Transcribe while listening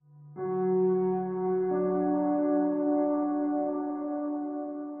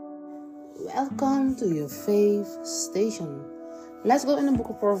Welcome to your faith station. Let's go in the book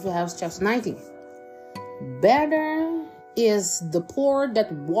of Proverbs chapter 19. Better is the poor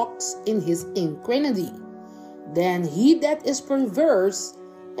that walks in his iniquity than he that is perverse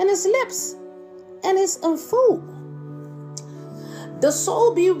in his lips and is a fool. The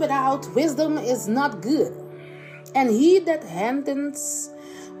soul be without wisdom is not good, and he that handles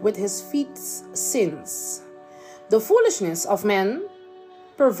with his feet sins. The foolishness of man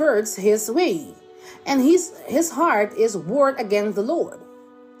perverts his way, and his heart is warred against the Lord.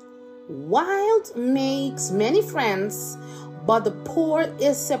 Wild makes many friends, but the poor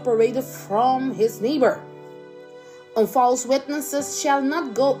is separated from his neighbor. And false witnesses shall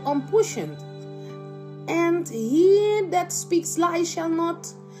not go unpunished, and he that speaks lies shall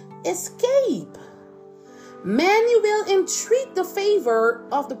not escape. Many will entreat the favor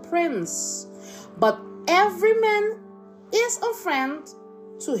of the prince, but every man is a friend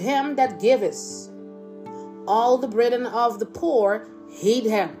to him that giveth. All the brethren of the poor hate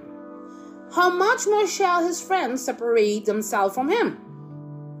him. How much more shall his friends separate themselves from him?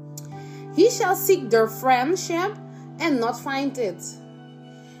 He shall seek their friendship and not find it.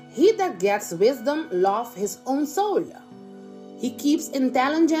 He that gets wisdom loveth his own soul. He keeps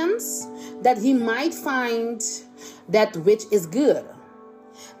intelligence that he might find that which is good.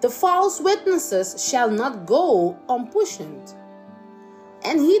 The false witnesses shall not go unpunished,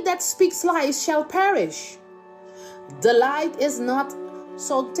 and he that speaks lies shall perish. Delight is not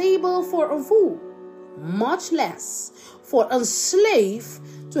suitable for a fool, much less for a slave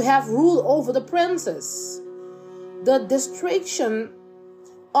to have rule over the princes. The distraction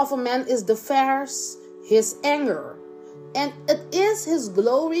of a man is the fierce his anger, and it is his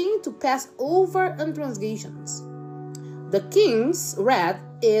glory to pass over transgressions. The king's wrath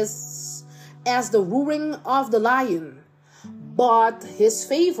is as the roaring of the lion, but his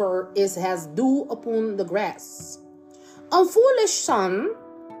favor is as dew upon the grass. A foolish son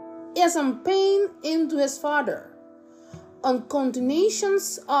is a pain into his father, and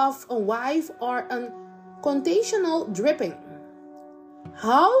continuations of a wife are an continual dripping.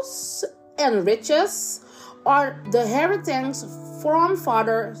 House and riches are the inheritance from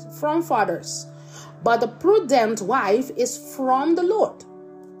fathers, but the prudent wife is from the Lord.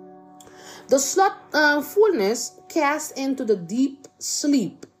 The slothfulness cast into the deep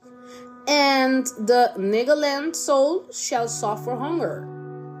sleep, and the negligent soul shall suffer hunger.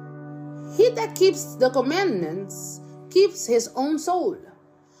 He that keeps the commandments keeps his own soul,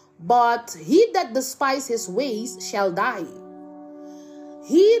 but he that despises his ways shall die.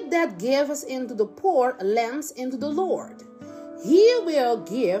 He that giveth into the poor lends into the Lord. He will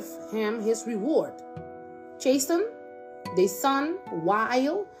give him his reward. Chasten the son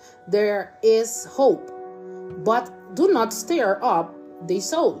while there is hope, but do not stir up the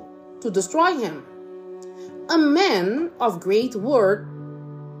soul to destroy him. A man of great word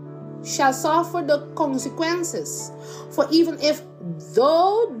shall suffer the consequences, for even if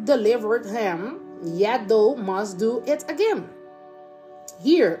thou delivered him, yet thou must do it again.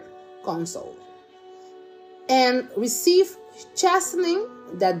 Hear counsel, and receive chastening,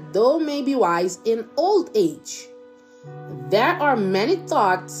 that thou may be wise in old age. There are many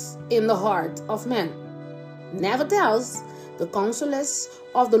thoughts in the heart of man. Nevertheless, the counsels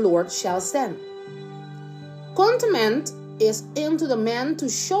of the Lord shall stand. Contentment is into the man to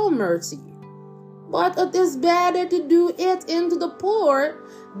show mercy, but it is better to do it into the poor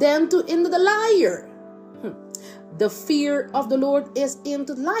than to into the liar. The fear of the Lord is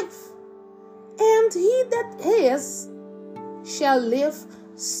into life, and he that is shall live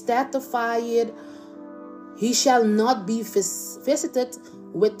satisfied. He shall not be visited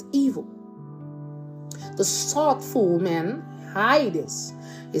with evil. The slothful man hides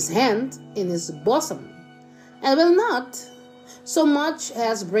his hand in his bosom, and will not so much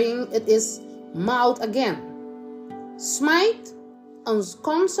as bring it his mouth again. Smite a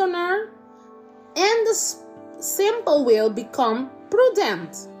consoler, and the simple will become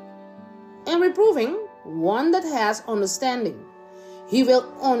prudent. And reproving one that has understanding, he will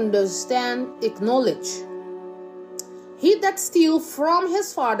understand knowledge. He that steals from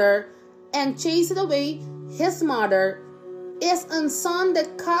his father and chases away his mother is a son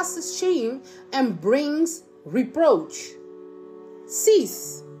that causes shame and brings reproach.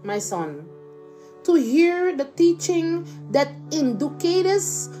 Cease, my son, to hear the teaching that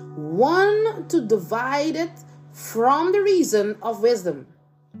educateth one to divide it from the reason of wisdom.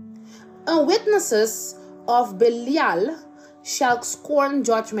 And witnesses of Belial shall scorn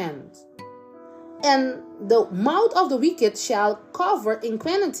judgment, and the mouth of the wicked shall cover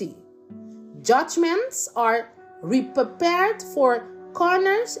iniquity. Judgments are prepared for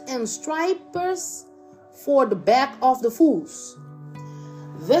corners and stripes for the back of the fools.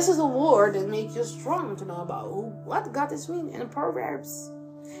 This is a word that makes you strong to know about what God is meaning in Proverbs.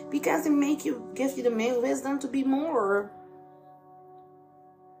 Because it gives you the main wisdom to be more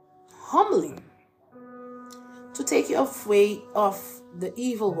humbling. To take you away of the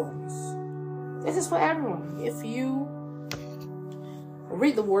evil ones. This is for everyone. If you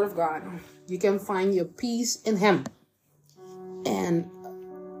read the Word of God, you can find your peace in Him. And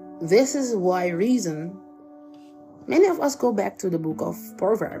this is why reason many of us go back to the book of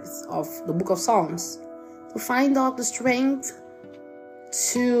Proverbs, of the book of Psalms, to find out the strength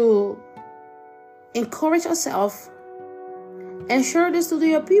to encourage ourselves and share this to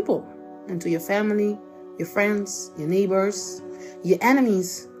your people and to your family, your friends, your neighbors, your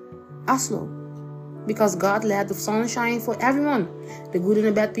enemies, also. Because God let the sun shine for everyone, the good and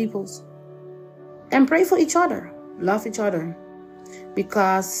the bad peoples. And pray for each other, love each other,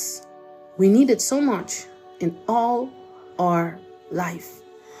 because we need it so much in all our life.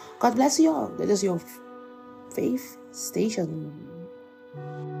 God bless you all. That is your faith station.